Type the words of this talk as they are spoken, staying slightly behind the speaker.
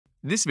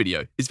This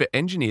video is for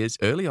engineers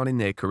early on in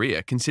their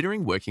career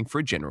considering working for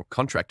a general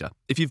contractor.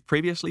 If you've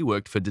previously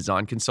worked for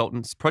design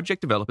consultants,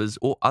 project developers,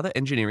 or other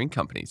engineering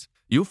companies,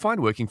 you'll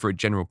find working for a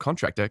general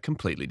contractor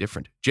completely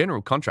different.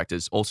 General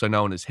contractors, also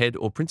known as head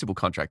or principal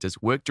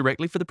contractors, work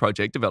directly for the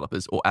project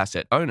developers or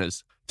asset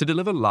owners to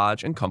deliver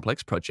large and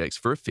complex projects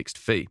for a fixed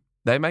fee.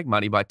 They make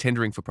money by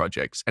tendering for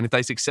projects, and if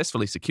they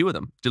successfully secure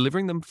them,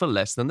 delivering them for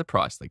less than the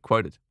price they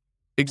quoted.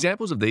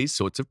 Examples of these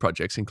sorts of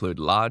projects include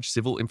large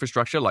civil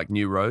infrastructure like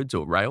new roads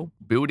or rail,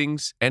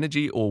 buildings,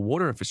 energy or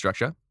water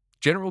infrastructure.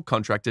 General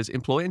contractors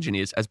employ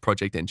engineers as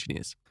project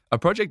engineers. A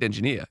project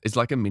engineer is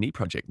like a mini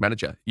project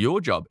manager.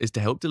 Your job is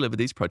to help deliver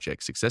these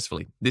projects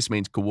successfully. This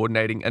means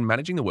coordinating and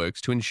managing the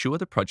works to ensure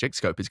the project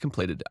scope is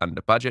completed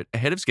under budget,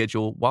 ahead of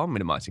schedule, while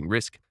minimizing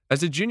risk.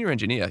 As a junior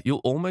engineer,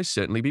 you'll almost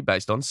certainly be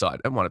based on site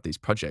at one of these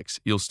projects.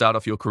 You'll start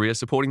off your career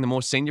supporting the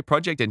more senior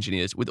project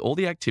engineers with all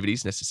the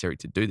activities necessary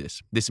to do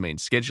this. This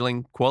means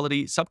scheduling,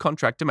 quality,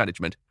 subcontractor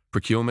management,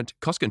 procurement,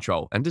 cost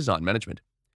control, and design management.